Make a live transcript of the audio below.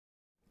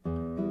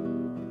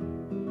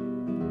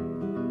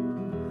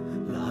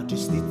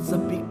giustizia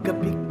picca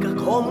picca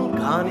come un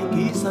cane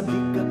chi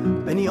s'addicca.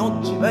 Veni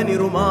oggi, veni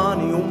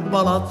romani, un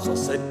palazzo a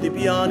 7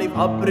 piani,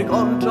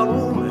 fabbrica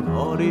lume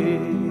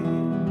cori.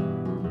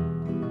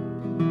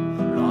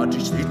 La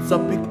giustizia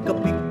picca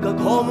picca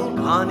come un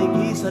cane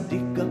chi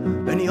s'addicca.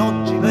 Veni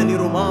oggi, veni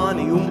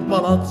romani, un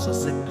palazzo a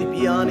 7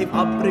 piani,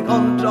 fabbrica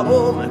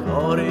lume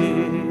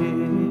cori.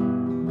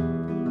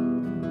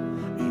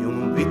 Io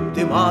non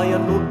vitti mai a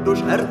nudo,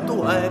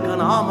 certo è che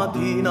una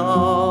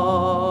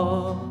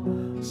mattina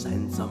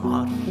senza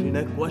marci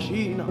né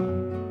cucina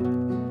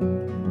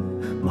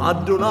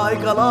m'addunai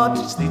che la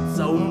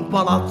giustizia un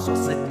palazzo a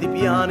 7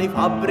 piani,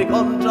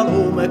 fabbrica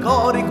lume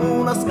cori con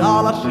una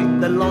scala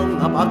scritta e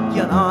lonna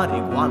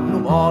pacchianari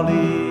quando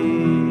voli.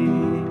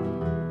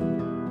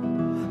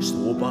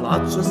 Sto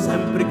palazzo è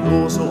sempre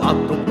chiuso,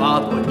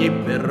 addobbato ogni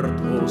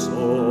pertoso.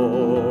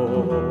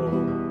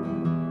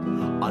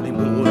 Alle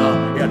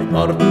mura e alle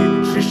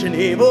porte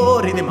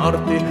sciscenevori di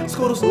morti,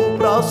 scuro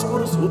sopra,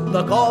 scuro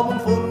sotto, come un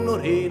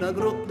funno in una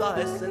grotta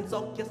e senza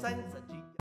occhio, senza